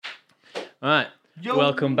Right. Yo,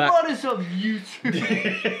 Welcome back. What is up, YouTube?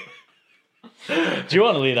 Do you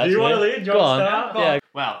want to lead? Actually? Do you want to lead? Do you Go want on. to start? Yeah.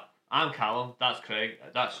 Well, I'm Callum, that's Craig,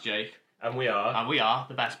 that's Jake, And we are. and we are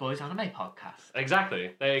the Best Boys Anime Podcast.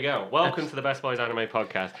 Exactly. There you go. Welcome to the Best Boys Anime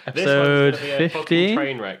Podcast. Episode this one's gonna be a 15? fucking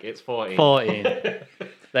train wreck. It's 14. 14.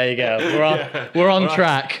 There you go. We're on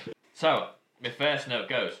track. So, my first note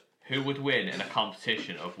goes, who would win in a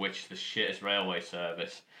competition of which the shittest railway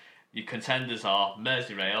service? Your contenders are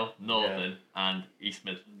Merseyrail, Northern, and East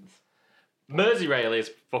Midlands. Merseyrail is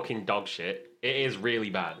fucking dog shit. It is really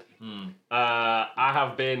bad. I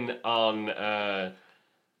have been on a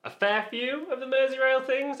fair few of the Merseyrail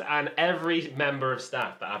things, and every member of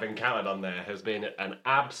staff that I've encountered on there has been an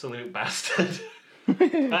absolute bastard.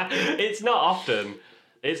 It's not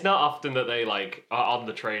often that they like are on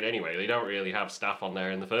the train anyway. They don't really have staff on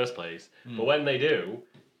there in the first place. But when they do,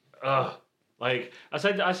 like I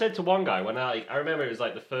said to one guy when I remember it was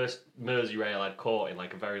like the first Merseyrail I'd caught in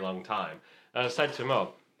like a very long time. And I said to him,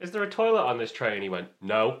 "Oh, is there a toilet on this train?" He went,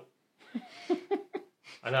 "No."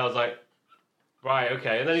 And I was like, "Right,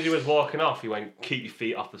 okay." And then as he was walking off, he went, "Keep your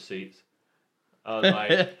feet off the seats." I was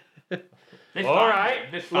like, all right,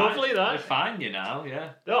 lovely that. They fine you now, yeah.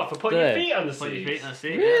 "No, for putting your feet on the Put your seats." feet on the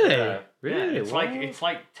seat. Really? Yeah. Really? Yeah, What? it's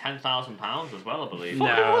like £10,000 as well, I believe.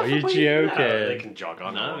 No, you're joking. No, they can jog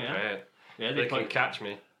on. No, a little yeah. bit. Yeah, They can catch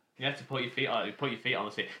me. You have to put your feet on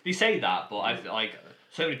the seat. They say that, but I like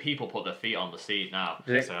so many people put their feet on the seat now.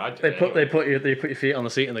 So I do They it put anyway. your feet on the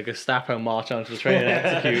seat and the Gestapo march onto the train and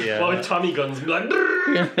execute you. Well, with Tommy guns, be like,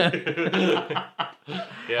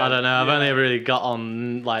 yeah. I don't know. I've only ever really got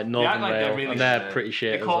on like They Northern act like Rail, they're really and they're shit. pretty They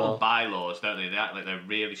shit as call well. them bylaws, don't they? They act like they're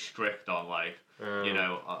really strict on like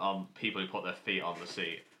on people who put their feet on the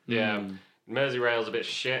seat. Yeah. Merseyrail's a bit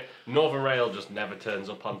shit. Northern Rail just never turns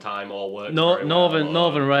up on time or works. very well,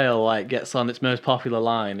 Northern Rail like gets on its most popular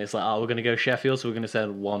line. It's like, oh, we're gonna go Sheffield, so we're gonna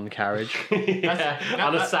send one carriage.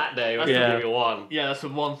 On a Saturday, we Yeah. give you one. Yeah, that's the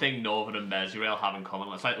one thing Northern and Merseyrail have in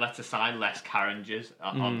common. It's like let's assign less carriages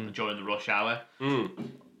during the rush hour.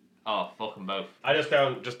 Oh, fuck them both. I just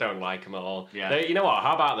don't like them at all. Yeah. You know what?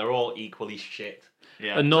 How about they're all equally shit?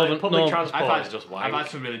 Yeah. And Like, public transport I've is just I've wank. had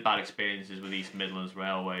some really bad experiences with East Midlands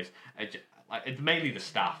Railways. It's mainly the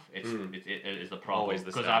staff. It is the problem. Always the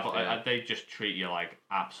because staff, yeah. they just treat you like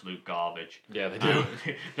absolute garbage. Yeah, they do.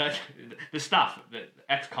 The staff, the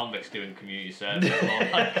ex-convicts doing community service.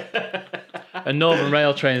 And Northern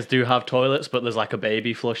Rail trains do have toilets, but there's like a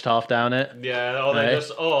baby flushed half down it. Yeah, or they Right.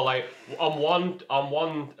 just like on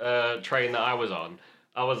one train that I was on,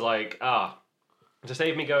 I was like, to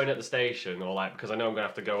save me going at the station, or like because I know I'm gonna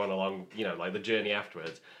have to go on along, like the journey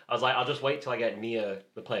afterwards. I was like, I'll just wait till I get near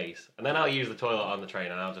the place, and then I'll use the toilet on the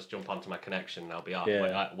train, and I'll just jump onto my connection, and I'll be off,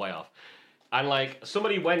 Yeah. way off. And like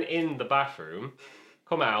somebody went in the bathroom,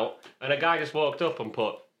 come out, and a guy just walked up and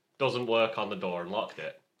put "doesn't work" on the door and locked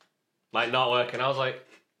it, like not working. I was like,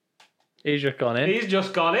 He's just gone in. he's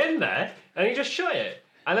just gone in there and he just shut it.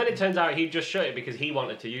 And then it turns out he just shut it because he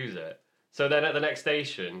wanted to use it. So then at the next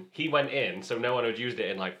station, he went in, so no one had used it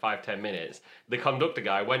in like 5-10 minutes. The conductor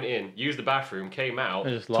guy went in, used the bathroom, came out,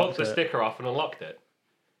 And just took locked the it. sticker off and unlocked it.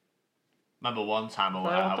 Remember one time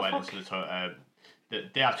what I the went fuck? into the toilet.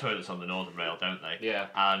 They have toilets on the Northern Rail, don't they? Yeah.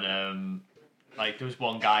 And like there was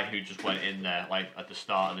one guy who just went in there like at the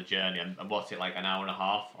start of the journey, and what's it like an hour and a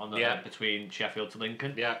half on the Yeah. between Sheffield to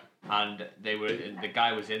Lincoln. Yeah. And the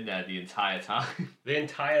guy was in there the entire time. The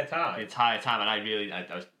entire The time. entire time, and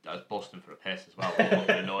I was busting for a piss as well. It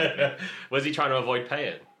fucking annoyed me. Was he trying to avoid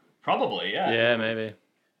paying? Probably, yeah. Yeah, maybe.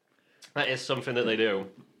 That is something that they do.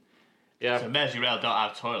 Yeah. So Merseyrail don't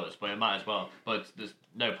have toilets, but it might as well. But there's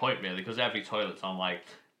no point really because every toilet's on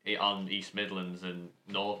on East Midlands and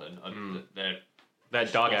Northern. And They're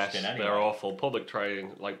dog ass. disgusting anyway. They're awful. Public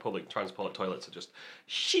transport toilets are just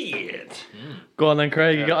shit. Go on then,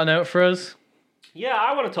 Craig. You got a note for us? Yeah,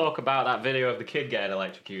 I want to talk about that video of the kid getting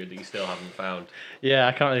electrocuted that you still haven't found. Yeah,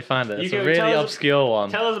 I can't really find it. You It's a can really tell us- obscure one.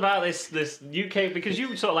 Tell us about this UK, because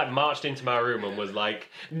you sort of like marched into my room and was like,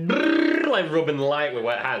 brrr, like rubbing light with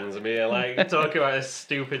wet hands and being like talking about this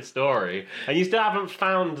stupid story, and you still haven't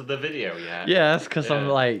found the video yet. Yeah, that's because I'm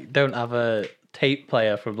Yeah. like don't have a tape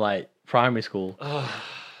player from like primary school.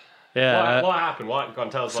 Yeah. What happened? Go on,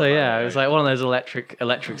 tell us. So yeah, it was like one of those electric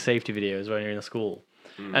safety videos when you're in a school,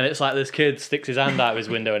 and it's like this kid sticks his hand out of his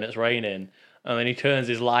window and it's raining, and then he turns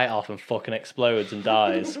his light off and fucking explodes and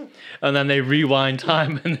dies, and then they rewind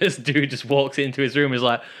time and this dude just walks into his room and is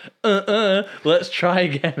like, let's try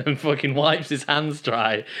again, and fucking wipes his hands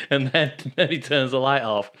dry, and then he turns the light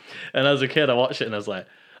off, and as a kid I watched it and I was like,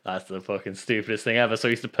 That's the fucking stupidest thing ever. So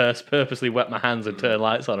I used to purposely wet my hands and turn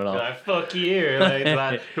lights on and off. Like, fuck you.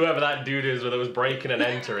 Like, whoever that dude is that was breaking and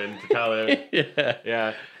entering to tell him.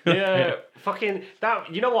 Yeah. Yeah. Fucking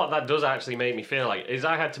that. You know what that does actually make me feel like is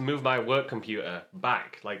I had to move my work computer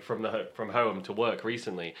back like from home to work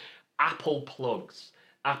recently. Apple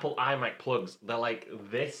iMac plugs, they're like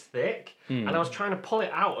this thick, and I was trying to pull it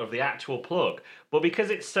out of the actual plug, but because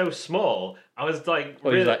it's so small, I was like,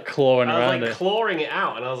 You're like clawing I was around like it. clawing it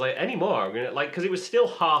out, and I was like, anymore, I'm gonna like because it was still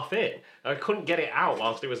half in. I couldn't get it out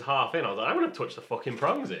whilst it was half in. I was like, I'm gonna touch the fucking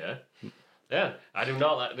prongs here. Yeah, I do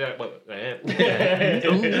not like that. Well,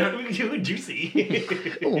 juicy.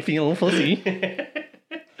 Oh, feel fuzzy.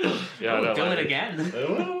 Yeah, I don't do like it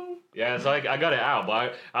again. Yeah, so I got it out,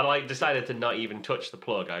 but I like decided to not even touch the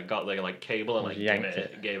plug. I got the like cable and like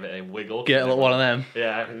Yanked gave it a wiggle. Get one of them.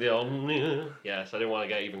 Yeah, yeah. So I didn't want to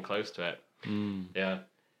get even close to it. Yeah,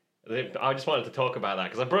 I just wanted to talk about that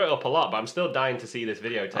because I brought it up a lot, but I'm still dying to see this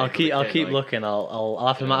videotape. I'll keep looking.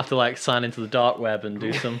 Might have to like sign into the dark web and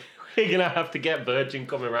do some. You're gonna have to get Virgin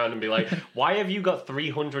coming around and be like, "Why have you got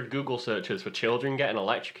 300 Google searches for children getting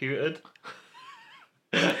electrocuted?"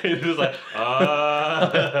 It's just like,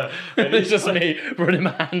 and It's just me running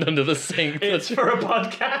my hand under the sink. It's for a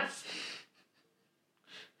podcast.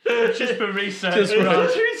 Just for research. Just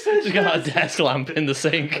got a desk lamp in the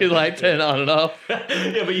sink, like turn it on and off.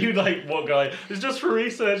 Yeah, but you like what guy? It's just for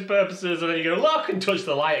research purposes, and then you go look and touch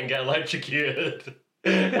the light and get electrocuted.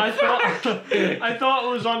 I thought it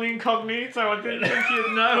was on incognito. I didn't think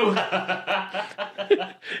you'd know.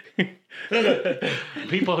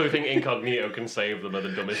 People who think incognito can save them are the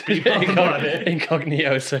dumbest people on the planet.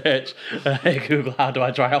 Incognito search. Hey Google, how do I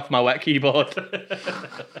dry off my wet keyboard?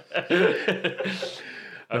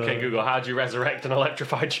 Okay, Google, how do you resurrect an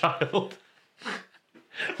electrified child?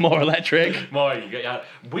 More electric. More, you get, yeah,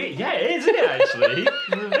 it is, isn't it, actually?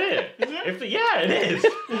 Isn't it? Yeah, it is.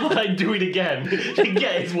 Like, do it again. You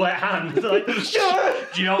get his wet hand. Like, Do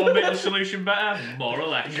you know what will make the solution better? More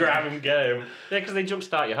electric. grab him, get him. Yeah, because they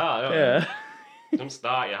jumpstart your heart, don't Yeah. they?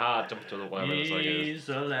 Jumpstart your heart, jump to the whatever it's like. He's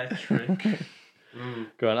electric.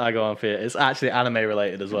 Go on for it. It's actually anime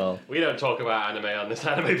related as well. We don't talk about anime on this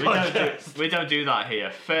anime podcast. We don't do that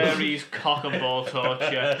here. Fairies, cock and ball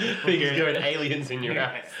torture, Things fucking going aliens in your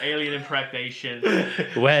ass. alien impregnation.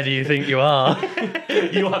 Where do you think you are?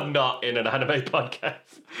 You are not in an anime podcast.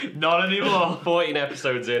 Not anymore. 14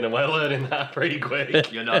 episodes in, and we're learning that pretty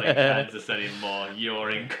quick. You're not in Kansas anymore. You're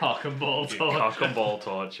in cock and ball torture. Cock and ball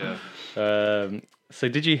torture. So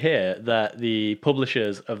did you hear that the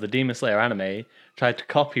publishers of the Demon Slayer anime tried to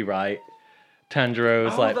copyright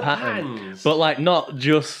Tanjiro's like the pattern, hands. but like not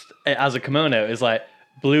just it as a kimono. It's like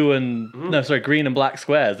green and black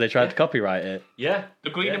squares. They tried to copyright it. Yeah. The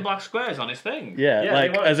green and black squares on his thing. Yeah, Yeah,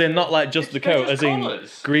 like they want- as in not like just the They're coat, just as in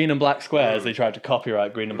colours. green and black squares. They tried to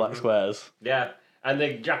copyright green and black squares. Yeah. And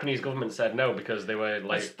the Japanese government said no because they were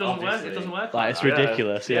like. It doesn't work. obviously- It doesn't work. Like it's that.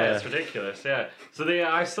 ridiculous. Yeah. it's ridiculous. Yeah. So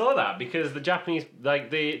I saw that because the Japanese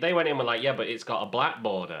they went in with like, yeah, but it's got a black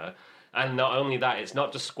border, and not only that, it's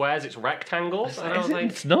not just squares, it's rectangles. And I was like,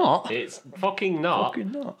 It's not. it's fucking not.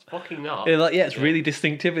 Fucking not. It's fucking not. It's really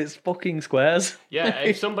distinctive. It's fucking squares. Yeah,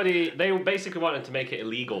 if they basically wanted to make it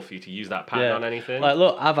illegal for you to use that pattern on anything. Like,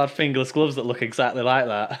 look, I've had fingerless gloves that look exactly like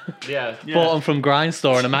that. Yeah. Bought them from Grind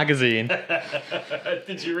Store in a magazine.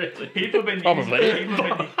 Did you really? People have been Probably. Using, people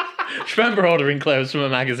have been, Just remember ordering clothes from a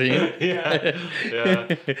magazine. Yeah.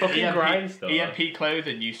 Yeah. Fucking grind stuff. EMP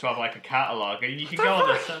clothing used to have like a catalogue, and you can go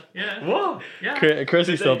on this. Yeah. What? Yeah.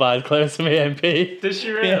 Chrissy still buys clothes from EMP. Did she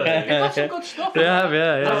really? Yeah. That's some good stuff. Yeah.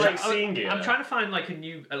 I like seeing it. I'm trying to find like a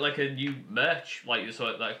new merch, like so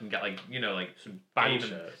that I can get like like some Band gaming-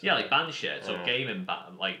 shirts. Yeah, like band shirts or Yeah. gaming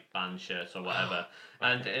band shirts or whatever.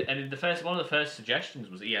 And one of the first suggestions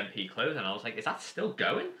was EMP clothing. I was like, is that still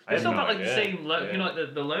going? I It's had still no got like the idea. same logo, Yeah. you know,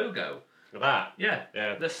 like the logo. That. Yeah.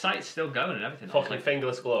 Yeah. The site's still going and everything. I was Fucking like,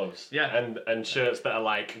 fingerless gloves. Yeah. And shirts that are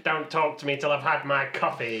like, don't talk to me till I've had my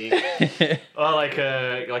coffee. Or like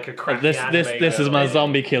a crappy This anime is girl. my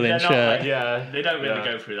zombie killing They're not shirt. like- Yeah. they don't really Yeah.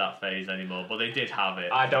 go through that phase anymore, but they did have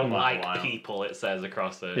it. I don't for a like while. people, it says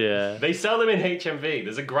across it. Yeah. They sell them in HMV.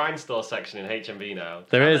 There's a grind store section in HMV now.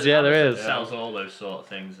 There is, there Amazon is. sells all those sort of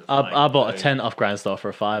things. It's I like- bought a tent off Grind Store for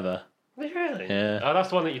a $5. Really? Yeah. Oh, that's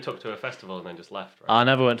the one that you took to a festival and then just left, right? I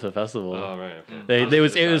never went to the festival. Oh, right. Okay.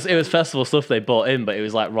 It was festival stuff they bought in, but it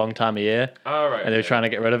was like wrong time of year, Oh, right. and they were trying to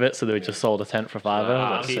get rid of it, so they just sold a tent for $5. I'll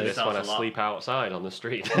That's keep sick. this when I Sounds a lot. sleep outside on the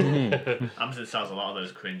street. Amazon sells a lot of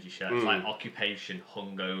those cringy shirts, like occupation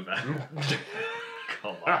hungover.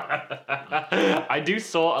 Come on. I do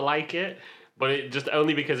sort of like it, But it just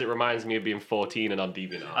only because it reminds me of being 14 and on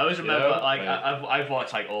DeviantArt. I always remember, you know? I've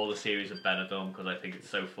watched like all the series of Benidorm because I think it's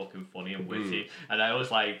so fucking funny and witty, and I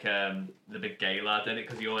always like the big gay lad in it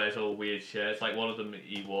because he always has all weird shirts. Like one of them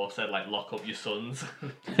he wore said like "lock up your sons."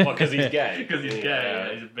 Because he's gay. Because he's gay.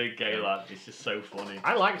 Yeah, he's a big gay lad. It's just so funny.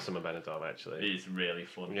 I like some of Benidorm actually. It's really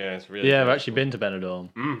funny. Yeah, it's really. Yeah, I've good. actually been to Benidorm.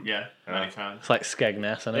 Yeah, many times. It's like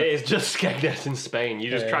Skegness, isn't It it? is just Skegness in Spain.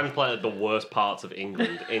 You just Yeah. transplanted the worst parts of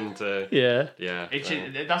England into. Yeah. Yeah.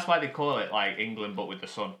 That's why they call it like England, but with the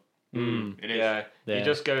sun. It is. Yeah. Yeah. You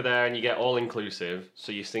just go there and you get all inclusive.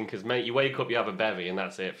 So you think as many. You wake up, you have a bevy, and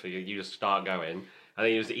that's it for you. You just start going, and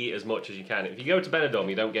then you just eat as much as you can. If you go to Benidorm,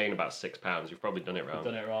 you don't gain about 6 pounds. You've probably done it wrong.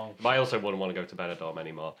 Done it wrong. But I also wouldn't want to go to Benidorm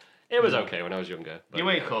anymore. It was okay when I was younger. But You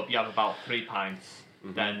wake up, you have about 3 pints,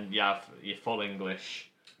 then you have your full English.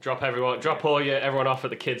 drop everyone off at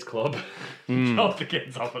the kids club. Drop the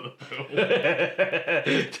kids off at the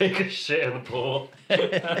pool. Take a shit in the pool.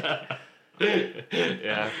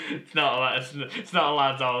 Yeah. It's not a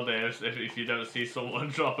lad's holiday if you don't see someone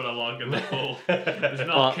dropping a log in the pool. It's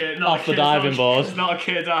not a kid. Not Off a the kid, diving it's board. It's not a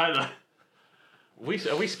kid either. We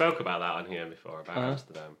spoke about that on here before about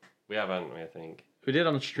Amsterdam. We haven't, I think. We did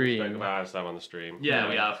on Spoke stream. about Amsterdam on the stream. Yeah,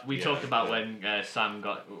 we have. We Yeah. talked about when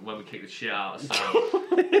we kicked the shit out of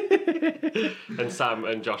Sam. And Sam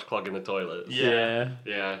and Josh clogging the toilets. Yeah.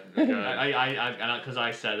 Yeah. Because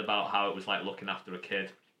I said about how it was like looking after a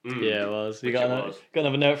kid. Yeah, it was. You Which got it another, was. got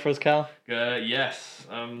another note for us, Cal? Yes.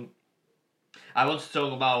 I want to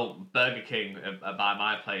talk about Burger King by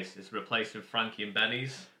my place. It's replacing Frankie and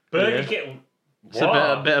Benny's. Burger Yeah. King. It's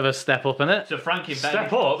a bit of a step up, innit? So Frankie and Step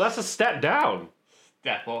Benny's. up? That's a step down.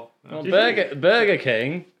 Step up. Well, Do you Burger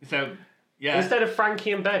King. So, yeah. Instead of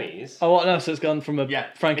Frankie and Benny's. Oh, what? No, so it's gone from a Yeah.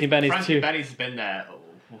 Frankie Benny's Frankie to. Benny's has been there.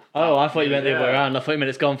 Oh, I thought you meant the other way Yeah. around. I thought you meant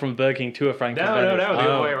it's gone from Burger King to a Frankie No, Benny's. the Oh.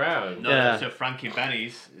 other way around. No, Yeah. so Frankie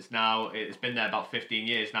Benny's is now, it's been there about 15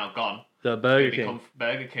 years, now gone. The Burger It's become King.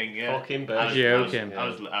 Burger King, yeah. Fucking Burger I was- King. I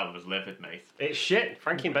was- Joking. I was livid, mate. It's shit.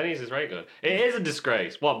 Frankie and Benny's is very good. It is a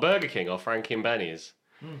disgrace. What, Burger King or Frankie and Benny's?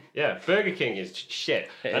 Yeah, Burger King is shit.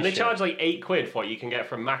 It And is they shit. charge like £8 for what you can get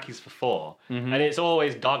from Mackey's for 4. And it's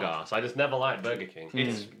always dog arse. I just never liked Burger King.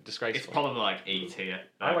 It's It's disgraceful. probably like 8 here.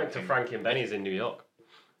 I went to Frankie and Benny's in New York.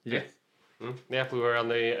 Yeah. Yeah, we were on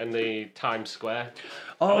the Times Square.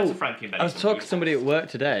 I went Oh, to Frankie and I Benny's was talking to somebody at work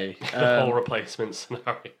today. The whole replacement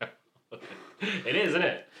scenario. It is, isn't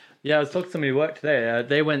it? Yeah, I was talking to somebody at work today.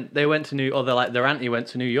 They went to their auntie went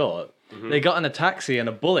to New York. They got in a taxi and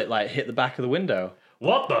a bullet like hit the back of the window.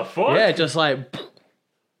 What the fuck? Yeah, just like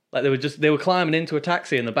they were climbing into a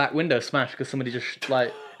taxi and the back window smashed because somebody just like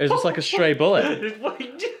it was just like a stray bullet.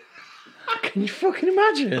 Can you fucking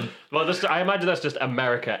imagine? Well, I imagine that's just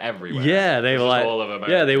America everywhere. Yeah, they It's were just like, all of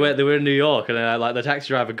America. yeah, they were in New York, and like the taxi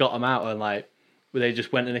driver got them out, and like they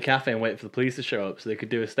just went in a cafe and waited for the police to show up so they could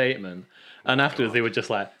do a statement. And afterwards, they were just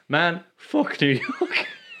like, "Man, fuck New York."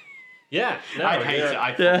 Yeah. No, I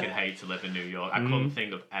Yeah. fucking hate to live in New York. I couldn't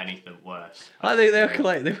think of anything worse. Like they were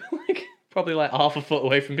like probably like half a foot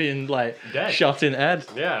away from being like Dead. shot in the head.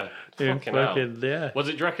 Yeah. Yeah, Fucking hell. yeah. Was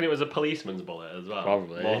it? Do you reckon it was a policeman's bullet as well?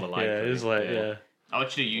 Probably. More than likely. Yeah, it was like yeah. I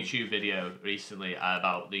watched a YouTube video recently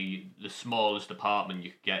about the smallest apartment you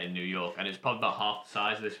could get in New York, and it's probably about half the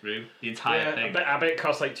size of this room. The entire Yeah, thing. I bet it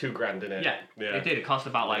cost like $2,000, didn't it? Yeah, Yeah. it did. It cost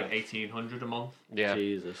about like $1,800 a month. Yeah.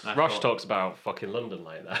 Jesus. I Rosh thought- talks about fucking London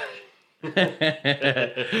like that.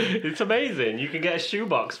 It's amazing. You can get a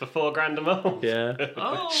shoebox for $4,000 a month. Yeah.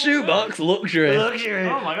 Oh, Shoebox luxury. Luxury.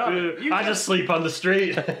 Oh my God. You I can- just sleep on the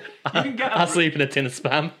street. You can get I a, sleep in a tin of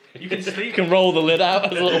spam. you can You sleep. can roll the lid out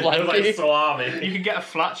as a little It was like blanket. salami. You can get a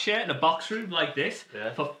flat share in a box room like this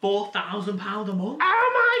Yeah. for £4,000 a month.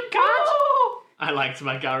 Oh my god! I liked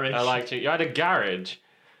my garage. I liked it. You had a garage.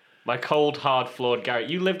 My cold, hard floored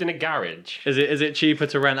garage. You lived in a garage. Is it cheaper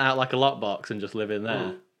to rent out like a lockbox and just live in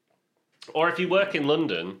there? Or if you work in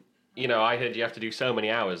London, you know, I heard you have to do so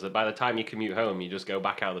many hours that by the time you commute home, you just go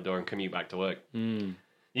back out the door and commute back to work.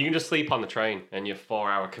 You can just sleep on the train and your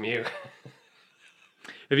 4-hour commute.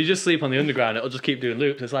 If you just sleep on the underground, it'll just keep doing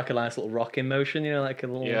loops. It's like a nice little rocking motion, you know, like a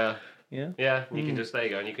little Yeah. yeah. Yeah, you can just, there you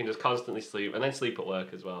go, and you can just constantly sleep, and then sleep at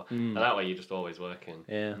work as well. And that way you're just always working.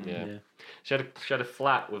 Yeah. Yeah. She had a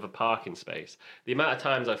flat with a parking space. The amount of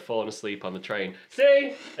times I've fallen asleep on the train.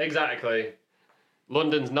 See? Exactly.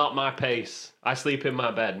 London's not my pace. I sleep in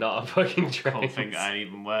my bed, not on fucking I trains. don't think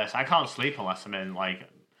even worse. I can't sleep unless I'm in, like,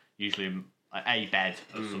 usually a bed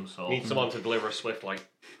of some sort. Need someone to deliver a swift like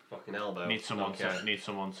fucking elbow. Need someone to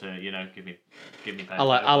give me bed.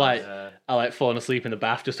 I like falling asleep in the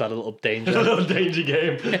bath just to add a little A danger. little danger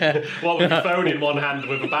game. What with your phone in one hand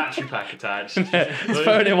with a battery pack attached? It's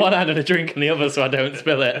phone in one hand and a drink in the other so I don't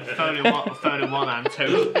spill it. Phone in one hand, phone in one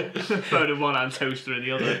hand, toaster in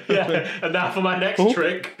the other. Yeah. And now for my next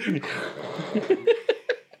trick.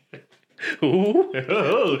 Ooh,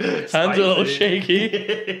 Oh, hands a little spicy.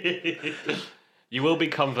 shaky. You will be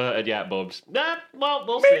converted yet, Bubs? Nah, well,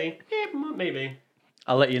 we'll see. Yeah, maybe.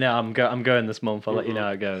 I'll let you know. I'm going this month. I'll let you know how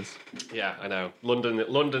it goes. Yeah, I know.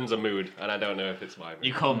 London's a mood, and I don't know if it's my mood.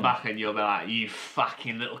 You come back and you'll be like, you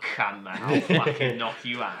fucking little can man, I'll fucking knock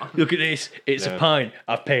you out. Look at this. It's a pint.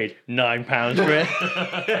 I've paid £9 for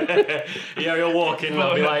it. Yeah, you'll walk in and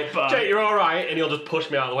I'll be like, Jake, you're all right, and he'll just push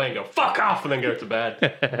me out of the way and go, fuck off, and then go to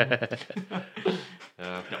bed.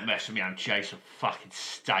 Don't mess with me, I'm Jason fucking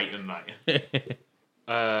Statham, mate.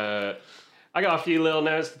 I got a few little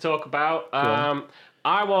notes to talk about.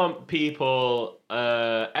 I want people,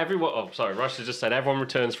 everyone, oh, sorry, Ross has just said everyone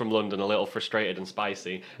returns from London a little frustrated and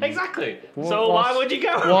spicy. Exactly. So why would you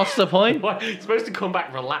go? What's the point? You're supposed to come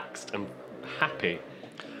back relaxed and happy.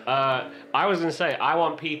 I was going to say, I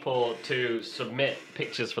want people to submit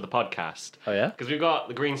pictures for the podcast. Oh, yeah? Because we've got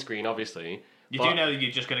the green screen, obviously. You do know that you're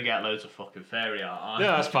just going to get loads of fucking fairy art, aren't you?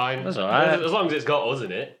 Yeah, that's fine. That's all right. As long as it's got us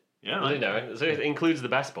in it. Yeah, You know, so it includes the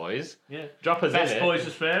best boys. Yeah. Drop us Best in boys it.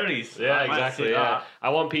 as fairies. Yeah, I might exactly. see Yeah, that. I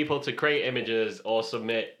want people to create images or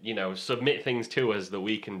submit things to us that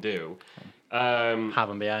we can do. Have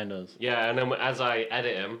them behind us. Yeah, and then as I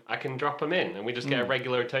edit them, I can drop them in, and we just get a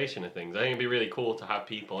regular rotation of things. I think it'd be really cool to have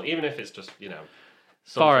people, even if it's just something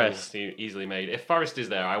Forrest. easily made. If Forrest is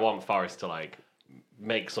there, I want Forrest to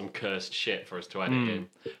make some cursed shit for us to edit in.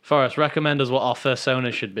 Forrest, recommend us what our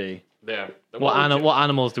persona should be. Yeah. What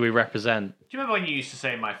animals do we represent? Do you remember when you used to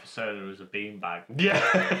say my persona was a beanbag? Yeah.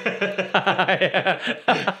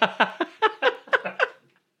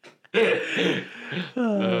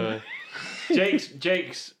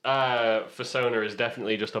 Jake's persona is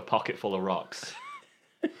definitely just a pocket full of rocks.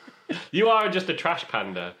 You are just a trash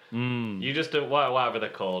panda. You just whatever they're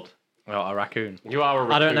called. Well, a raccoon. You are a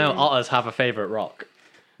raccoon. I don't know. Otters have a favourite rock.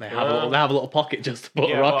 They have a little pocket just to put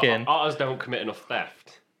a rock in. Otters don't commit enough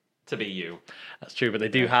theft to be you. That's true, but they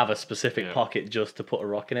do have a specific pocket just to put a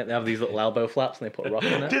rock in it. They have these little elbow flaps and they put a rock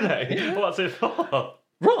in Do it. they? What's it for?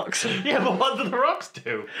 Rocks! Yeah, but what do the rocks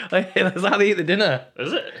do? That's how they eat the dinner.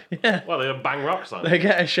 Is it? Yeah. Well, they bang rocks on it. They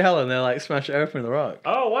get a shell and they smash it open with the rock.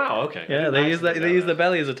 Oh wow, okay. Yeah, they use the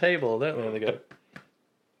belly as a table, don't they? They go.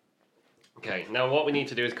 Okay, now what we need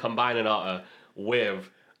to do is combine an otter with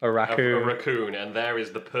A raccoon. a raccoon, and there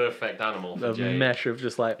is the perfect animal for A Jake. mesh of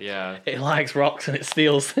just Yeah. it likes rocks and it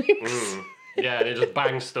steals things. Yeah, and it just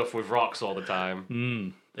bangs stuff with rocks all the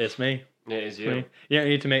time. It's me. It is you. Me. You don't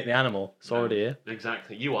need to make the animal. It's already here.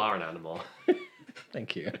 Exactly. You are an animal.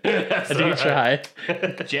 Thank you. I do try.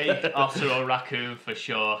 Jake, otter or raccoon for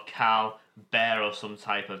sure. Cal, bear or some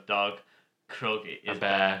type of dog. Krug is A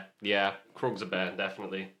bear. Yeah, Krug's a bear,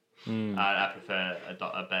 definitely. I prefer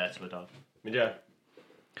a bear to a dog. Yeah.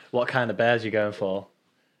 What kind of bears you going for?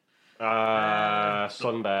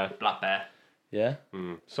 Sun bear. Black bear. Yeah?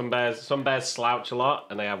 Some bears slouch a lot,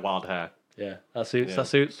 and they have wild hair. Yeah. That suits. Yeah. That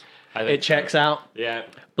suits. I think It checks out. Yeah.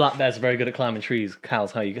 Black bears are very good at climbing trees.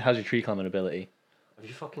 Cal's, how's your tree climbing ability? Have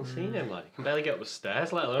you fucking seen him? Like, he can barely get up the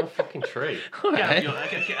stairs, let alone a fucking tree. Yeah,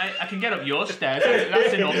 I can get up your stairs.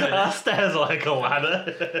 That's enough. Our stairs are like a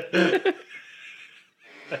ladder.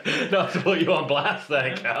 Not to put you on blast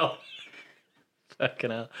there, Cal. Fucking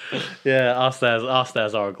hell. Yeah, our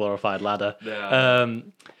stairs are a glorified ladder. Yeah.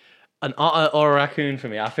 An otter or a raccoon for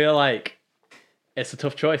me. I feel like it's a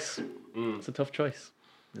tough choice. It's a tough choice.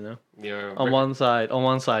 You know? You're On one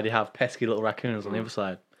side you have pesky little raccoons. On the other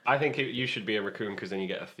side, I think you should be a raccoon because then you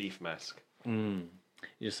get a thief mask. you're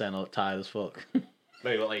just saying I look tired as fuck.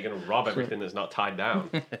 No, you look like you're going to rob everything that's not tied down.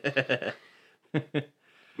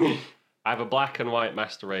 I have a black and white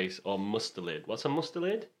master race or mustelid. What's a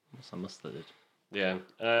mustelid? What's a mustard? Yeah.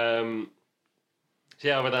 So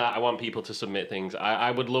yeah, with that, I want people to submit things. I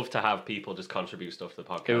would love to have people just contribute stuff to the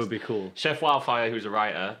podcast. It would be cool. Chef Wildfire, who's a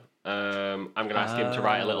writer, I'm going to ask him to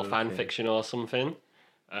write a little fan okay. fiction or something.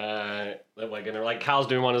 That we're going to, Cal's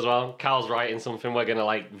doing one as well. Cal's writing something. We're going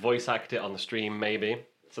to, voice act it on the stream, maybe.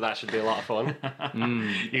 So that should be a lot of fun.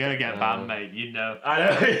 You're gonna get banned, mate. You know. I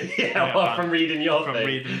know. Yeah, from reading your thing.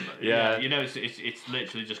 Reading. Yeah. You know, it's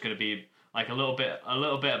literally just gonna be like a little bit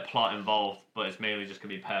of plot involved, but it's mainly just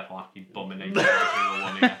gonna be Purple Aki bumming into every single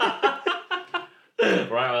one.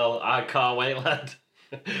 Right, well, I can't wait, lad.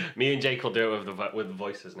 Me and Jake will do it with the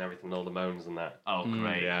voices and everything, all the moans and that. Oh,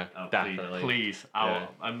 great. Yeah, Oh, definitely. Please,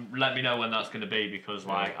 let me know when that's going to be because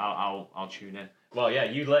I'll tune in. Well, yeah,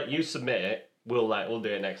 you submit it. We'll do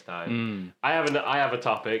it next time. I have a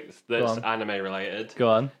topic that's anime related. Go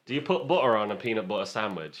on. Do you put butter on a peanut butter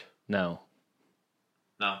sandwich? No.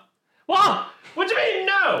 No. What? What do you mean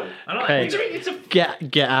no? I don't Okay. What do you mean it's a?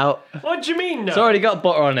 Get out. What do you mean no? It's already got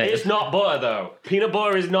butter on it. It's not butter though. Peanut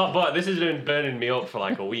butter is not butter. This has been burning me up for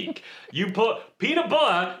like a week. You put peanut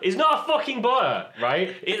butter is not fucking butter,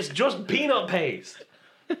 right? It's just peanut paste.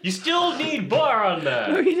 You still need butter on there.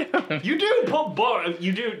 No, you don't. You do put butter.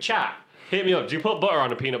 You do, chat. Hit me up. Do you put butter on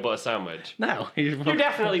a peanut butter sandwich? No. You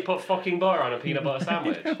definitely put fucking butter on a peanut butter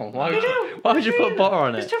sandwich. Why do. Why would you put butter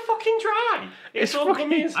on It's it? too fucking dry. It's all fucking-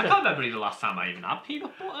 gummy and I stuff. can't remember the last time I even had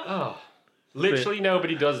peanut butter. Oh, literally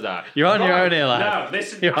nobody does that. You're on your Right. own here, lad. No,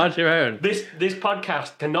 this is You're on your own. This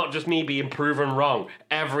podcast cannot just me being proven wrong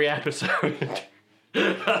every episode.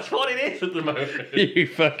 That's what it is at the moment. You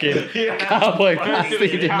fucking Yeah. cowboy Fucking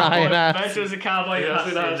pasty denying First ass. it was a cowboy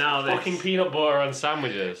pasty, now this. fucking peanut butter on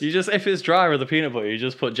sandwiches. You just, if it's dry with the peanut butter, you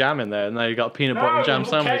just put jam in there, and now you got peanut butter and jam put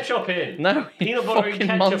sandwich. ketchup in. No, you Peanut butter and fucking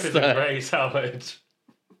ketchup is a monster. great sandwich.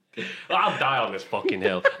 I'll die on this fucking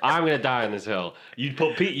hill. I'm gonna die on this hill. You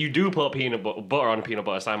do put peanut butter on a peanut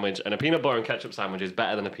butter sandwich, and a peanut butter and ketchup sandwich is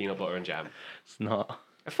better than a peanut butter and jam. It's not.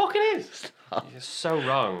 It fucking is. You're so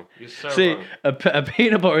wrong. You're so See, wrong. a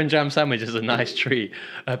peanut butter and jam sandwich is a nice treat.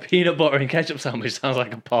 A peanut butter and ketchup sandwich sounds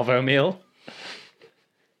like a povo meal.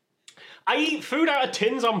 I eat food out of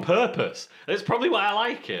tins on purpose. That's probably why I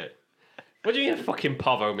like it. What do you mean a fucking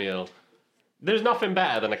povo meal? There's nothing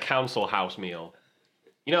better than a council house meal.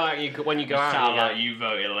 You know, like when you go out. Sound and like you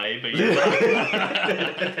voted Labour.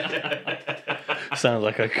 Sounds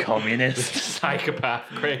like a communist. Psychopath,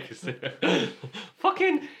 Chris.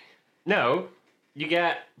 Fucking no. You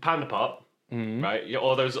get Panda Pop, right?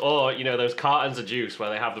 Or those cartons of juice where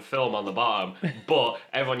they have the film on the bottom, but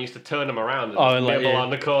everyone used to turn them around and just like, nibble yeah. on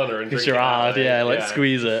the corner and Because drink you're it out hard, of it. yeah,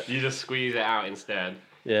 squeeze it. You just squeeze it out instead.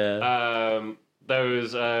 Yeah.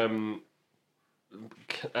 Those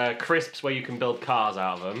crisps where you can build cars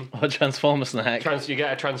out of them. Or Transformer snack. You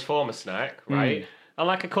get a Transformer snack, right? And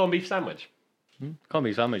like a corned beef sandwich. Corned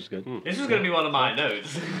beef sandwich is good. This was going to be one of my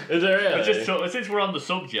notes. Is there really? Since we're on the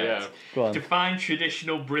subject, Yeah. Go on. define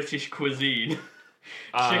traditional British cuisine.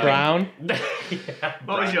 Chicken- Brown. Yeah,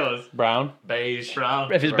 What was yours? Brown. beige.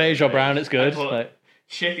 Brown. If it's beige or brown, it's good. I put- Like,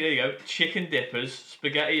 Chicken, there you go. Chicken dippers,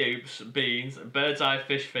 spaghetti oops, beans, bird's eye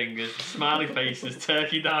fish fingers, smiley faces,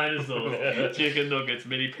 turkey dinosaurs, chicken nuggets,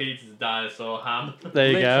 mini pizzas, dinosaur ham. there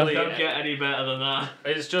you Literally- go. Don't get any better than that.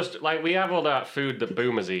 It's just like we have all that food that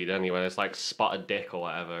boomers eat anyway. It's like spotted dick or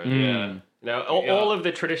whatever. Yeah. You know, all of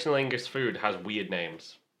the traditional English food has weird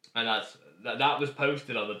names. And that was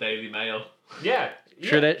posted on the Daily Mail. Yeah.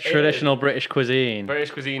 it is. Traditional British cuisine.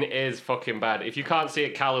 British cuisine is fucking bad. If you can't see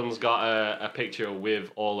it, Callum's got a picture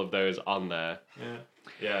with all of those on there. Yeah.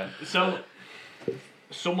 Yeah. So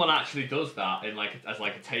someone actually does that in as a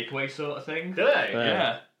takeaway sort of thing. Do they?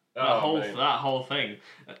 Yeah. Oh, mate. That whole thing.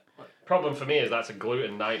 Problem for me is that's a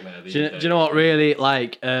gluten nightmare. These Do you days. know what really,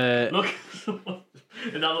 like, Look,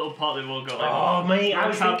 in that little pot they've all got Oh, mate, I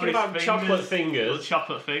was thinking Cadbury's about chocolate fingers. Little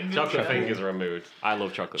chocolate fingers. Chocolate fingers are a mood. I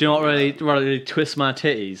love chocolate. do you know what fingers. really twists my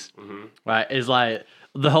titties? Right, is like,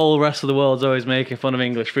 the whole rest of the world's always making fun of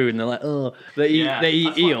English food, and they're like, oh, they eat Yeah,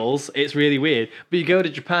 that's why- eels. It's really weird. But you go to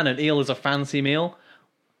Japan, and eel is a fancy meal.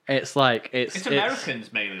 It's like It's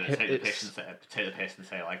Americans mainly that take the piss and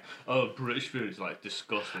say like, oh, British food is like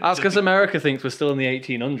disgusting. That's because America thinks we're still in the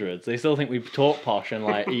 1800s. They still think we talk posh and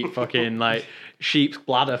like eat fucking like sheep's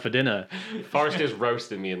bladder for dinner. Forrest is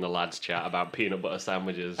roasting me in the lads chat about peanut butter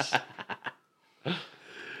sandwiches.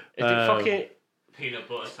 Fucking peanut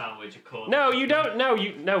butter sandwich. no, you don't.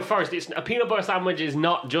 No, Forrest. It's a peanut butter sandwich is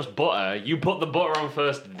not just butter. You put the butter on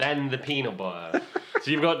first, then the peanut butter. So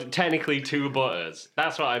you've got technically two butters.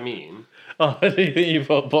 That's what I mean. Oh, do you think you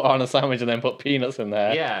put butter on a sandwich and then put peanuts in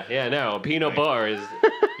there? Yeah. No, peanut butter is.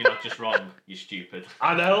 You're not just wrong. You stupid.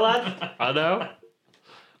 I know, lad. I know.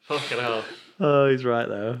 Fucking hell. Oh, he's right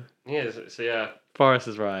though. Yeah. So yeah. Forrest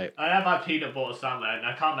is right. I have had peanut butter sandwich, and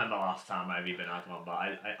I can't remember last time I've even had one, but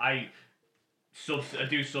I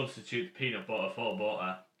do substitute peanut butter for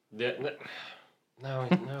butter. Yeah,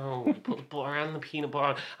 no. You put the butter and the peanut butter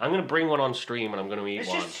on. I'm going to bring one on stream and I'm going to eat It's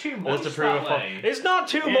one. just too Just much to prove that way. It's not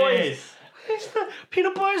too It much. is. It's not.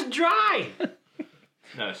 Peanut butter's dry.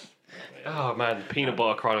 No, it's Oh man, Peanut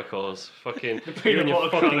Butter Chronicles. Fucking you peanut and your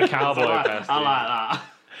butter fucking chronicles. cowboy I pasty. like that.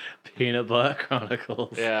 Peanut butter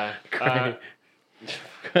chronicles. Yeah. Great.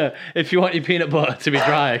 If you want your peanut butter to be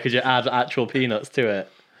drier, could you add actual peanuts to it?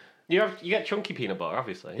 You get chunky peanut butter,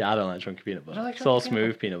 obviously. Yeah, I don't like chunky peanut butter. I like It's all chunky peanut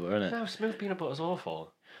smooth peanut butter, isn't it? No, smooth peanut butter's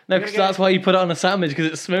awful. No, You're because gonna that's why you put it on a sandwich, because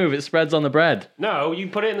it's smooth. It spreads on the bread. No, you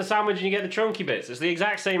put it in the sandwich and you get the chunky bits. It's the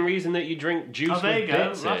exact same reason that you drink juice Oh, there with you go.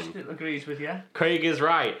 bits Ross in. agrees with you. Craig is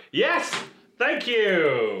right. Yes! Thank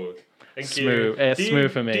you! Thank Smooth. you. It's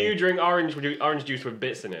smooth for me. Do you drink orange juice with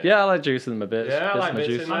bits in it? Yeah, I like juicing them a bit. Yeah, I like my bits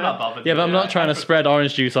juice. in I'm there. not bothered. Yeah, but with I'm it. not trying to spread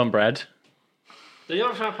orange juice on bread. So you're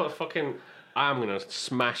not trying to put a fucking... I'm going to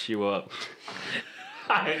smash you up.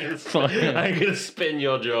 I'm gonna spin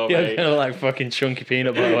your jaw, You're mate. gonna like fucking chunky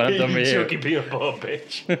peanut butter when I'm done with you. Chunky peanut butter,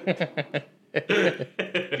 bitch.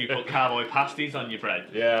 You put cowboy pasties on your bread.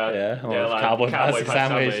 Yeah, or cowboy pasty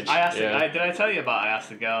sandwich. I asked. Yeah. Did I tell you about? I asked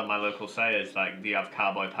the girl at my local Sayers, like, do you have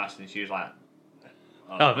cowboy pasty? And she was like,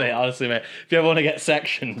 Oh, mate, honestly, mate, if you ever want to get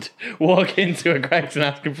sectioned, walk into a Greg's and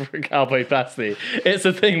ask them for a cowboy pasty. It's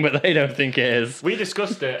a thing, but they don't think it is. We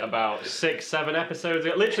discussed it about 6-7 episodes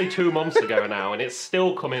ago, literally 2 months ago now, and it's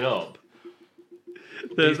still coming up.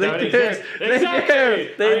 They don't do. exist. They Exactly.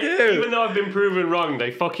 do. They do. Even though I've been proven wrong,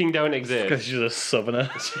 they fucking don't exist. Because you're just a southerner.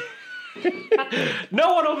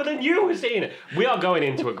 No one other than you has seen it. We are going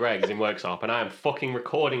into a Greg's in Worksop, and I am fucking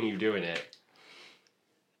recording you doing it.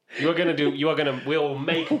 We'll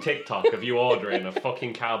make a TikTok of you ordering a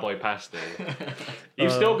fucking cowboy pasty.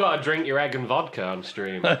 You've still got to drink your egg and vodka on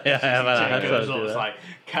stream. Yeah, I have. Jake goes I up, do it's that. like,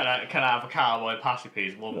 can I have a cowboy pasty,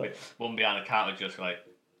 please? One behind the counter, just like,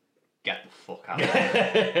 get the fuck out.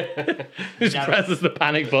 Just presses the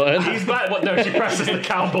panic button. He's back. What? No, she presses the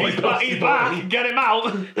cowboy pasty He's button. back. Get him out.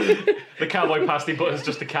 The cowboy pasty button's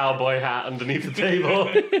just a cowboy hat underneath the table.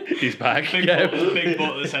 He's back. Big Yeah.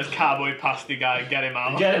 button that says cowboy pasty guy. Get him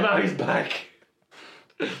out. Get him out, he's back.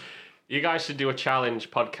 You guys should do a challenge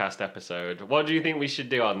podcast episode. What do you think we should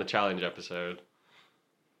do on the challenge episode?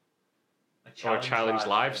 Or a challenge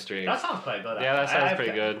live stream. That sounds pretty good. Yeah, that sounds I've-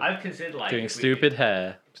 pretty good. I've considered like Doing stupid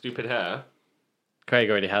hair. Stupid hair. Craig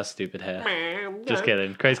already has stupid hair. Just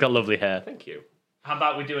kidding. Craig's got lovely hair. Thank you. How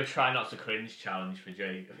about we do a try not to cringe challenge for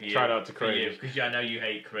Jake? Try not to cringe. Because I know you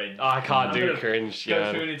hate cringe. Oh, I can't I'm do gonna cringe. Go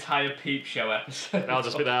Yeah. through an entire peep show episode. I'll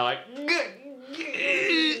just be there like,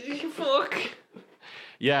 fuck.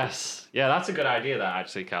 Yes. Yeah, that's a good idea, that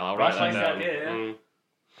actually, Cal. I'll write That's that a nice down. idea, yeah.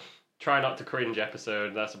 Try not to cringe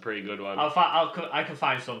episode. That's a pretty good one. I can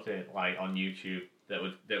find something like on YouTube that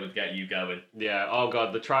would get you going. Yeah. Oh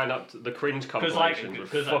god, the cringe compilations would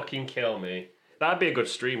 'cause fucking kill me. That'd be a good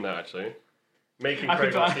stream, though. Actually, making I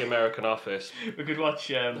Craig could watch try- the American Office. We could watch.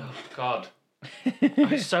 God,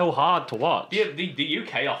 it's so hard to watch. The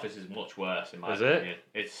UK Office is much worse in my Is it? opinion.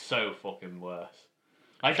 It's so fucking worse.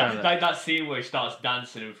 Like that scene where he starts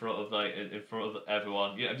dancing in front of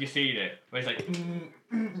everyone. Have you seen it? Where he's like,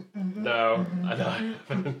 No, I know.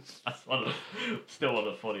 that's still one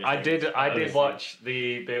of the funniest. I things did I've ever seen. watch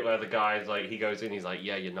the bit where the guy's like, he goes in, he's like,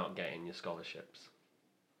 yeah, you're not getting your scholarships.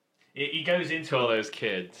 He goes To into all those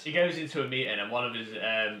kids. He goes into a meeting and one of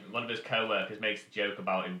his co-workers makes a joke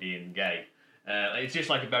about him being gay. It's just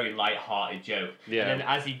like a very light-hearted joke. Yeah. And then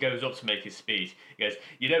as he goes up to make his speech, he goes,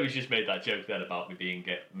 "You know, he's just made that joke then about me being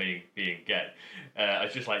gay.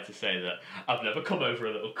 I'd just like to say that I've never come over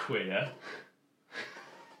a little queer."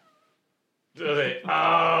 Does it?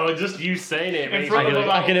 Oh, just you saying it. In makes front me of like-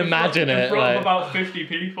 about- I can imagine in it, front like- of about 50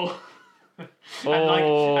 people. and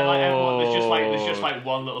everyone, there's just like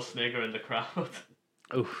one little snigger in the crowd.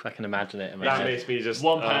 Oof, I can imagine it in my That head. makes me just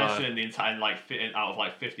One person in the entire out of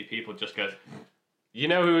like 50 people just goes, You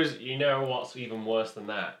know what's even worse than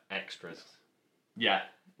that? Extras. yeah.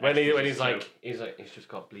 When he's So- like he's just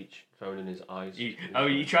got bleach thrown in his eyes. He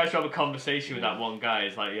tries to have a conversation with that one guy.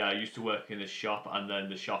 It's like, yeah, I used to work in this shop, and then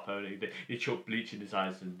the shop owner he chucked bleach in his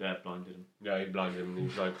eyes and blinded him. Yeah, he blinded him and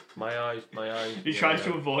he's like, my eyes. He tries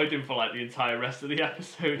to avoid him for like the entire rest of the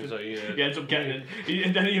episode. He's like, yeah. He ends up getting,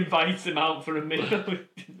 and then he invites him out for a meal he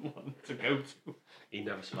didn't want to go to. He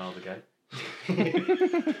never smiled again.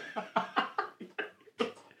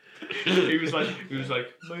 He was like,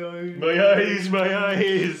 my eyes. My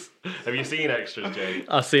eyes. Have you seen Extras, Jake?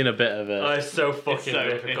 I've seen a bit of it. Oh, it's so fucking so-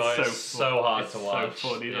 difficult. it's It's so so, fun. hard It's to so watch.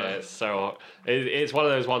 funny, yeah, though. it's so. It's one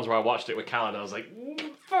of those ones where I watched it with Cal and I was like,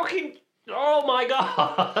 fucking. Oh my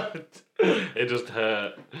god! It just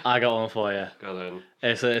hurt. I got one for you. Go then.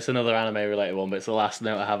 It's another anime related one, but it's the last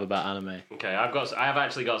note I have about anime. Okay, I have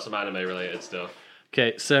actually got some anime related stuff.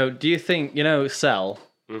 Okay, so do you think Cell,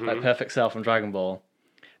 like Perfect Cell from Dragon Ball,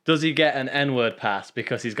 does he get an N-word pass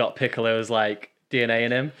because he's got Piccolo's like DNA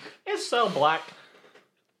in him? Is Cell black?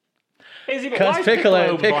 Is he? Why Because is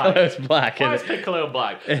Piccolo black? Piccolo's black. Why and is Piccolo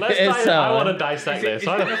black? It's, I want to dissect this.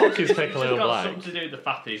 Why the fuck is It's Piccolo got black? something to do with the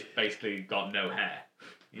fact that he's basically got no hair.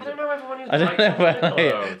 I don't know everyone who's I don't black know called why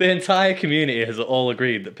Piccolo. the entire community has all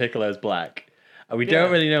agreed that Piccolo's black. And we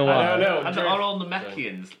don't really know why. I don't know. And are all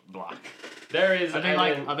Namekians black? There is. Are they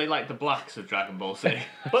like the blacks of Dragon Ball Z?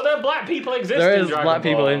 But there are black people exist There in is Dragon black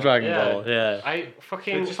people Ball. in Dragon Ball, yeah. I they're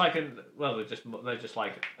fucking just like they're just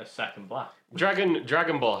like a second black.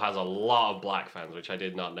 Dragon Ball has a lot of black fans, which I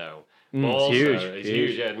did not know. Mm, But it's also, huge, It's huge.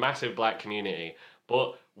 huge. Yeah, massive black community.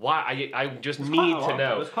 But why? I just There's need quite a to lot-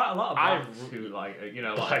 know. There's quite a lot of I've- blacks who like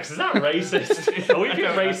like. Blacks, is that racist? Are we being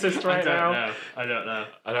racist right now? I don't know.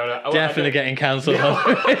 I don't know. Oh, Definitely getting cancelled.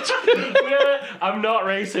 Yeah, I'm not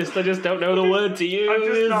racist. I just don't know the word to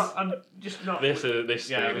use. I'm just not. This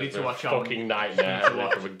Yeah, thing we need is to a watch fucking nightmare to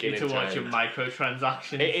watch, from need beginning to to watch your end.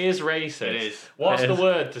 microtransactions. It is racist. It is. What's It the is.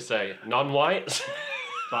 word to say? Non-whites?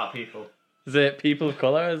 Black people. Is it people of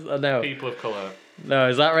colour? No. People of colour. No,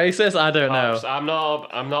 is that racist? I don't know. I'm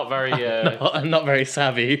not very. No, I'm not very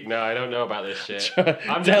savvy. No, I don't know about this shit.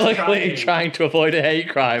 I'm just Delicately trying to avoid a hate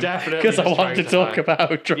crime. Definitely Because I just want to trying to talk find-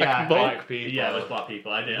 about Dragon Yeah, Ball. Black people. Yeah, there's black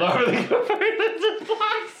people. I did. Not really comparing them to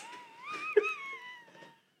blacks.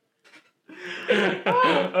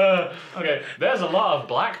 Okay, there's a lot of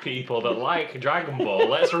black people that like Dragon Ball.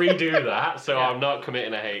 Let's redo that so I'm not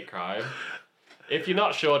committing a hate crime. If you're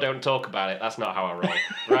not sure, don't talk about it. That's not how I roll.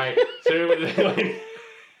 Right? So,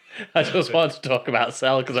 I just want to talk about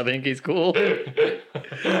Cell because I think he's cool.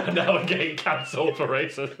 now I'm getting cancelled for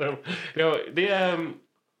racism.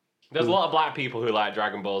 There's a lot of black people who like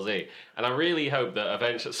Dragon Ball Z, and I really hope that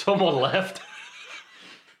eventually someone left.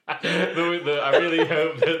 I really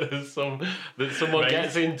hope that someone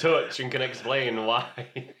gets in touch and can explain why.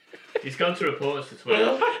 He's gone to report us to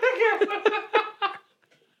Twitter.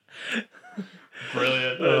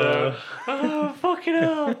 Brilliant. Oh fucking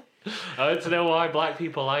hell! I want to know why black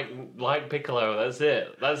people like Piccolo. That's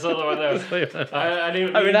it. That's all I know.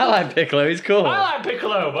 I mean, I like Piccolo. He's cool. I like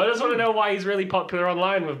Piccolo, but I just want to know why he's really popular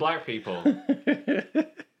online with black people.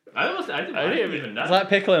 I didn't even know. It's like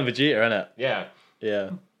Piccolo and Vegeta, isn't it? Yeah, Yeah.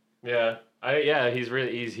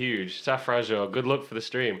 he's huge. Safrajo, good luck for the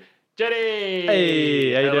stream. Jenny,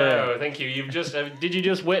 Hey, how you hello, doing? thank you. Did you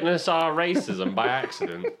just witness our racism by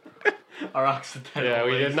accident? Our accidental. Yeah,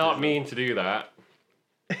 we did not racism. mean to do that.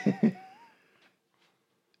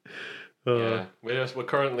 Yeah, we're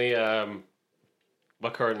currently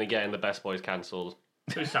getting the Best Boys cancelled.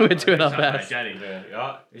 We're doing our best. Jenny.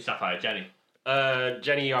 Yeah. Who's Sapphire Jenny?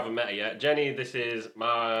 Jenny, you haven't met her yet. Jenny, this is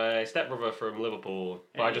my stepbrother from Liverpool.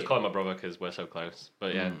 Well, I just call him my brother because we're so close.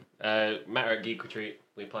 But yeah, met her at Geek Retreat.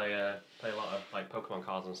 We play a lot of like Pokemon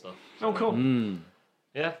cards and stuff. Oh, cool.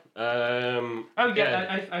 Yeah. Oh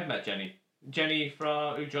yeah, I've met Jenny. Jenny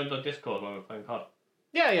who joined our Discord when we were playing COD.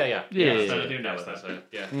 Yeah. Yeah. So I do know That's her.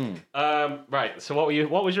 it. Yeah. Right. So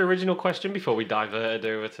what was your original question before we diverted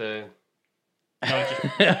over to?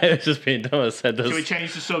 It's just being dumb. I said Should we this.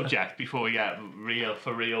 change the subject before we get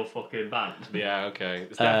real fucking banned? Yeah. Okay.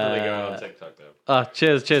 It's definitely going on TikTok though. Oh,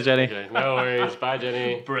 cheers, Jenny. Okay. No worries. Bye,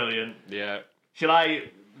 Jenny. Brilliant. Yeah. Shall I?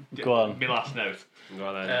 Go on. My last note. Go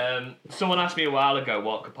on then. Someone asked me a while ago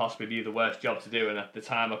what could possibly be the worst job to do, and at the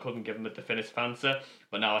time I couldn't give them a definitive answer,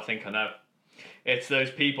 but now I think I know. It's those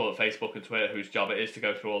people at Facebook and Twitter whose job it is to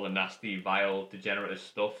go through all the nasty, vile, degenerative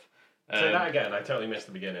stuff. Say that again. I totally missed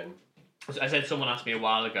the beginning. I said someone asked me a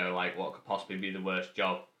while ago, like, what could possibly be the worst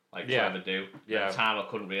job, like, to Yeah. ever do. Yeah. At the time I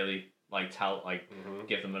couldn't really, like,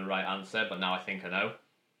 give them the right answer, but now I think I know.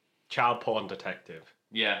 Child porn detective.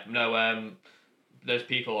 Yeah, no, there's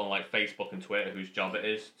people on, like, Facebook and Twitter whose job it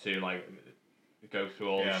is to, like, go through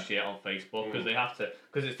all the shit on Facebook, because they have to,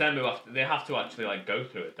 because it's them who they have to actually, like, go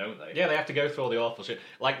through it, don't they? Yeah, they have to go through all the awful shit.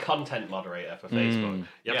 Like content moderator for Facebook.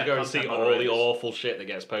 You have to Yeah, go and see content all the moderators. awful shit that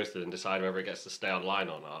gets posted and decide whether it gets to stay online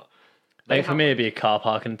or not. I think for me, it'd be a car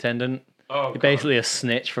park attendant. Oh, You're basically a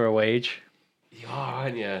snitch for a wage. You are,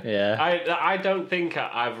 aren't you? Yeah. I don't think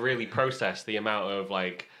I've really processed the amount of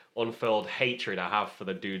like unfilled hatred I have for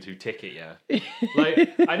the dudes who ticket you.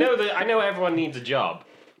 Like I know everyone needs a job,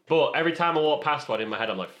 but every time I walk past one in my head,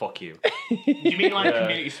 I'm like, fuck you. Do you mean, like,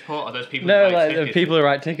 community support, or those people No, who buy like the tickets? people who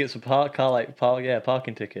write tickets for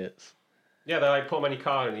parking tickets. Yeah, they're like, put them in your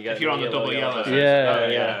car and you get. If you're on the double yellow.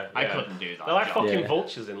 Yeah. I couldn't do that. They're like job. fucking Yeah.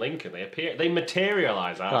 vultures in Lincoln. They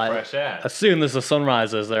materialize out Like, of fresh air. As soon as the sun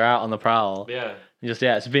rises, they're out on the prowl. Yeah.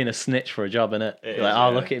 It's being a snitch for a job, innit? It You're like, is, oh,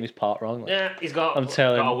 yeah. look at him, he's parked wrong. Like, Yeah, he's got I'm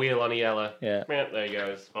telling- got a wheel on a yellow. Yeah. There he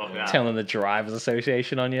goes. Oh, yeah. Telling the Drivers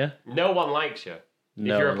Association on you. No one likes you.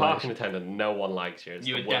 No if you're a one likes parking attendant, no one likes you. It's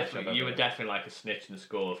You the were worst definitely job you were ever. definitely like a snitch in the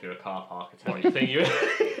school if you're a car park What, attendant. you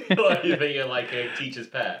think you? What, you think you're like a teacher's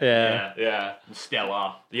pet? Yeah. Yeah. And still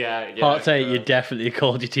are. Yeah. Hot take, you definitely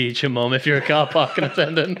called your teacher mum if you're a car parking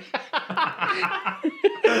attendant.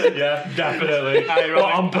 Yeah, definitely. Ironic.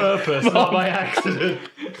 But on purpose, not by accident.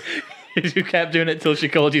 You kept doing it till she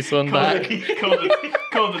called your son back.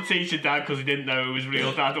 Called the teacher dad because he didn't know who his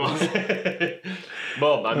real dad was.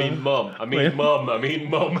 Mum, I mean mum. I mean mum. I mean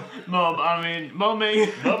mum. Mum, I mean, mummy.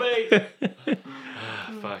 Mummy.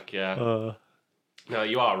 Fuck yeah. No,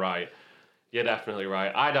 you are right. You're definitely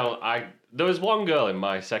right. There was one girl in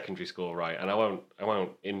my secondary school, right, and I won't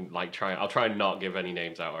I'll try and not give any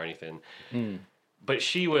names out or anything. But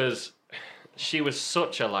she was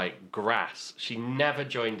such a like grass. She never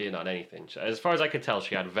joined in on anything. As far as I could tell,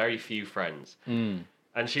 she had very few friends.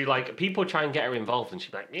 And she like people try and get her involved, and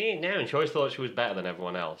she'd be like, no, and she always thought she was better than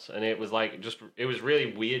everyone else. And it was like it was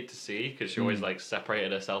really weird to see because she always like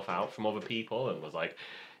separated herself out from other people and was like,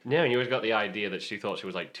 no, and you always got the idea that she thought she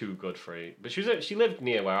was like too good for you. But she lived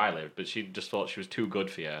near where I lived, but she just thought she was too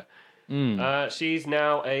good for you. She's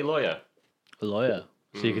now a lawyer. A lawyer.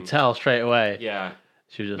 So you could tell straight away. Yeah.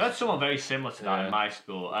 She was That's just... someone very similar to that Yeah. in my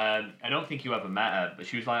school. I don't think you ever met her, but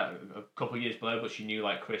she was like a couple of years below, but she knew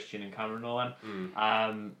like Christian and Cameron and all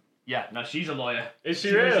them. Yeah, no, she's a lawyer. Is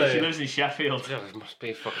she lives- really? She lives in Sheffield. Yeah,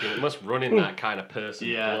 it must run in that kind of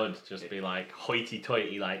person's Yeah. blood. Just be like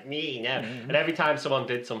hoity-toity, like me, no. And every time someone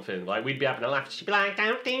did something, like we'd be having a laugh, she'd be like,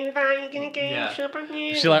 "Don't do that, you're gonna get Yeah. shut up."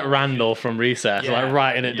 She's like Randall from Recess, Yeah. like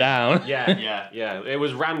writing it down. Yeah, yeah. It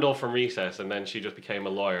was Randall from Recess, and then she just became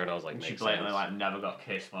a lawyer, and I was like, She makes blatantly sense. like never got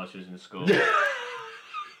kissed while she was in school.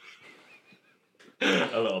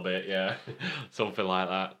 A little bit, yeah, something like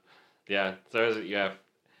that. Yeah. So yeah.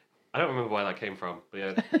 I don't remember where that came from, but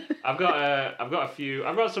yeah, I've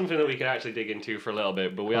got something that we can actually dig into for a little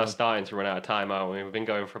bit, but we are starting to run out of time, aren't we? We've been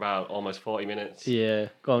going for about almost 40 minutes. Yeah.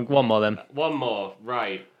 Go on, one more then. One more,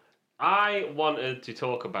 right. I wanted to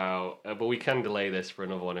talk about, but we can delay this for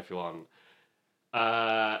another one if you want.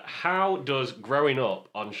 How does growing up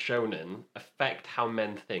on shonen affect how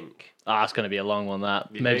men think? That's going to be a long one, that.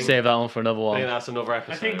 You Maybe think? save that one for another I think one. that's another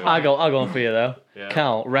episode. think- I'll go on for you, though. Yeah.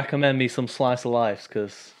 Cal, recommend me some Slice of Lives,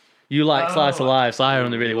 because you like Oh, Slice of Lives, so I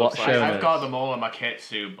only really you love watch Slice of shonen. I've got them all in my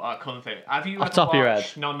kitsu, but I couldn't think. Have you Off ever top of your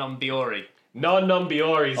watched head. Non Biori? Non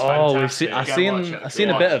Biori's Oh, fantastic. I've Go seen watch it. I've seen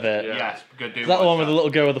a Watch bit it. of it. Yeah. Yes, good. Is that the one with the little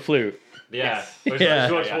girl with the flute? Yeah. Yes. Yeah.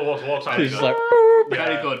 Walks out She's just like...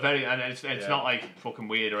 Very Yeah. good, very, and it's Yeah. not like fucking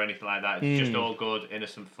weird or anything like that. It's just all good,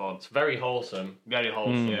 innocent fun. It's very wholesome. Very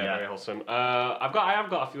wholesome. Yeah, very wholesome. I have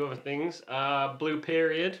got a few other things. Blue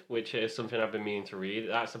Period, which is something I've been meaning to read.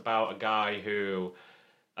 That's about a guy who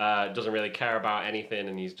doesn't really care about anything,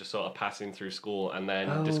 and he's just sort of passing through school, and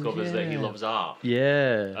then discovers that he yeah. loves art,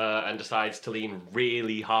 Yeah. and decides to lean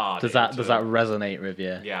really hard. Does that into- resonate with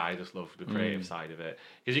you? Yeah, I just love the creative side of it.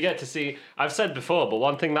 Because you get to see, I've said before, but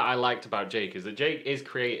one thing that I liked about Jake is that Jake is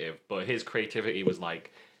creative, but his creativity was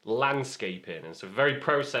like landscaping, and so very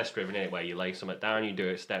process driven in it, where you lay something down, you do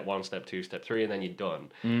it step 1, step 2, step 3, and then you're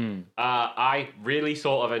done. I really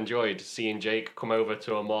sort of enjoyed seeing Jake come over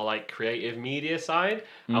to a more like creative media side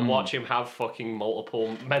and watch him have fucking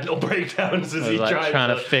multiple mental breakdowns as I he was like tries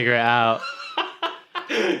trying to figure it out.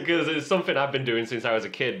 because it's something I've been doing since I was a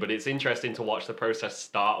kid, but it's interesting to watch the process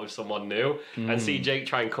start with someone new and see Jake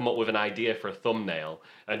try and come up with an idea for a thumbnail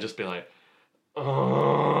and just be like,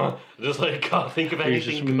 just like can't think of You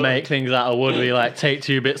anything. just good. make things out of wood. We like take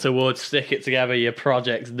 2 bits of wood, stick it together. Your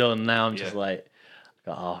project's done. Now I'm just Yeah. like,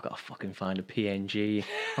 oh, I've got to fucking find a PNG.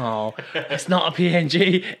 Oh, it's not a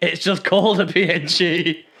PNG. It's just called a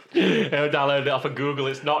PNG. I downloaded it off of Google.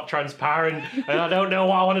 It's not transparent, and I don't know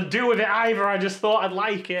what I want to do with it either. I just thought I'd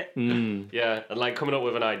like it. Yeah, and like coming up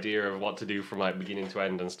with an idea of what to do from like beginning to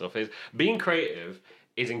end and stuff is being creative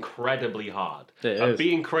is incredibly hard. It and is.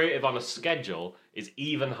 being creative on a schedule is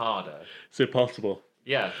even harder. It's impossible.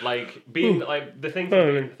 Yeah, like being like the thing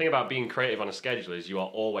about being creative on a schedule is you are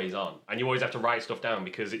always on, and you always have to write stuff down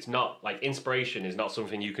because it's not like inspiration is not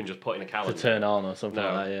something you can just put in a calendar. To turn on or something No,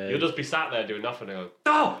 like that. Yeah. you'll just be sat there doing nothing and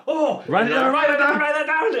go, Write it down, write it down. write that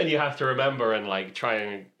down, and you have to remember and like try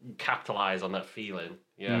and capitalize on that feeling.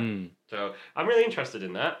 Yeah, so I'm really interested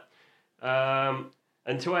in that.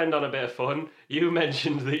 And to end on a bit of fun, you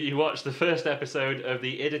mentioned that you watched the first episode of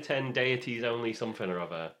the Iditen Deities Only something or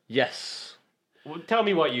other. Yes. Well, tell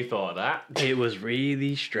me what you thought of that. It was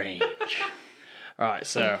really strange. Alright,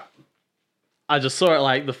 so I just saw it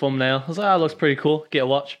like the thumbnail. I was like, oh, it looks pretty cool. Get a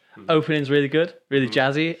watch. Opening's really good, really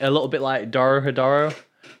jazzy. A little bit like Doro Hidoro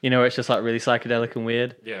You know, where it's just like really psychedelic and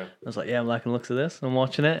weird. Yeah. I was like, yeah, I'm liking the looks of this. I'm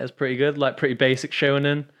watching it. It's pretty good. Like pretty basic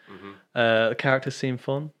shonen. The characters seem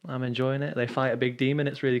fun. I'm enjoying it. They fight a big demon.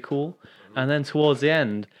 It's really cool. And then towards the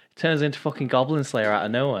end, it turns into fucking Goblin Slayer out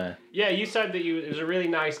of nowhere. Yeah, you said that it was a really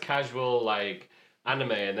nice casual like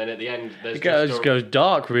anime, and then at the end there's It just goes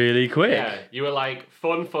dark really quick. Yeah, you were like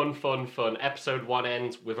fun. Episode 1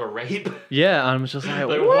 ends with a rape. Yeah, and I was just like,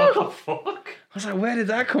 Like, what? what the fuck? I was like, where did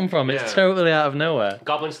that come from? It's Yeah. totally out of nowhere.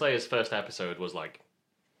 Goblin Slayer's first episode was like.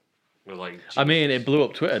 I mean, it blew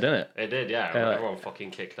up Twitter, didn't it? It did, yeah. Yeah, like, Everyone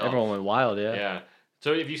fucking kicked off. Everyone went wild, yeah. Yeah.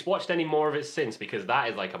 So have you watched any more of it since? Because that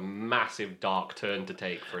is like a massive dark turn to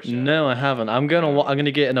take for a show. No, I haven't. I'm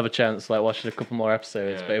gonna get another chance, like watching a couple more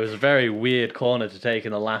episodes. Yeah. But it was a very weird corner to take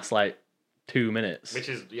in the last like 2 minutes. Which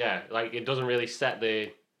is, yeah, like it doesn't really set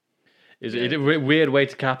the. It's a weird way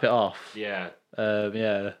to cap it off. Yeah.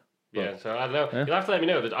 Yeah. Yeah, so I don't know. Yeah. You'll have to let me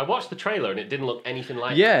know. That I watched the trailer and it didn't look anything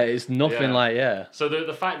like Yeah, that. it's nothing Yeah. like yeah. So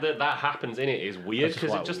the fact that that happens in it is weird That's just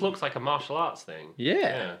because like- it just looks like a martial arts thing.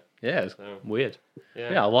 Yeah. Yeah, it's So, weird.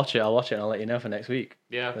 yeah. Yeah, I'll watch it. And I'll let you know for next week.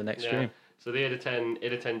 Yeah. The next yeah. stream. So the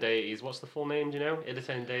Iditen deities, what's the full name, do you know?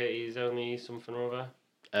 Iditen deities only something or other?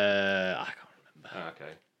 I can't remember. Oh,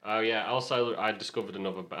 okay. Oh yeah, also I discovered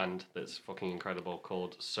another band that's fucking incredible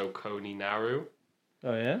called Sokoni Naru.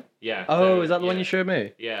 Oh yeah. Yeah. Oh, is that the one yeah. you showed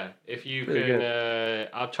me? Yeah, if you Really can,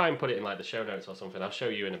 I'll try and put it in like the show notes or something. I'll show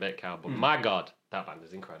you in a bit, Cal. But my God, that band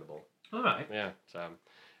is incredible. All right. Yeah. So,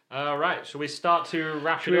 right. Shall we start to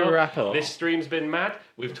wrap Should it we up? wrap up? This stream's been mad.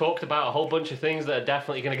 We've talked about a whole bunch of things that are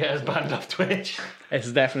definitely going to get us banned off Twitch.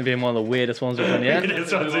 It's definitely been one of the weirdest ones we've done yet.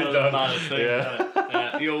 This one's done.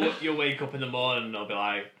 Yeah. You'll wake up in the morning and I'll be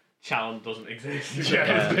like, challenge doesn't exist.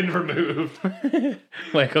 Yeah, it's been removed.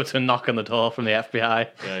 Wake up to a knock on the door from the FBI.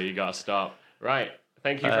 Yeah, you got to stop. Right.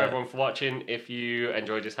 Thank you for everyone for watching. If you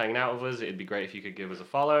enjoyed just hanging out with us, it'd be great if you could give us a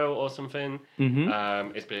follow or something.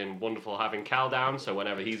 It's been wonderful having Cal down, so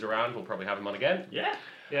whenever he's around, we'll probably have him on again. Yeah.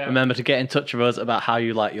 Yeah. Remember to get in touch with us about how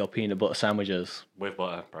you like your peanut butter sandwiches. With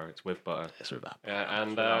butter, bro. It's with butter. It's with that.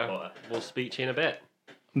 And without butter. we'll speak to you in a bit.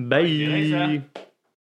 Bye. you later.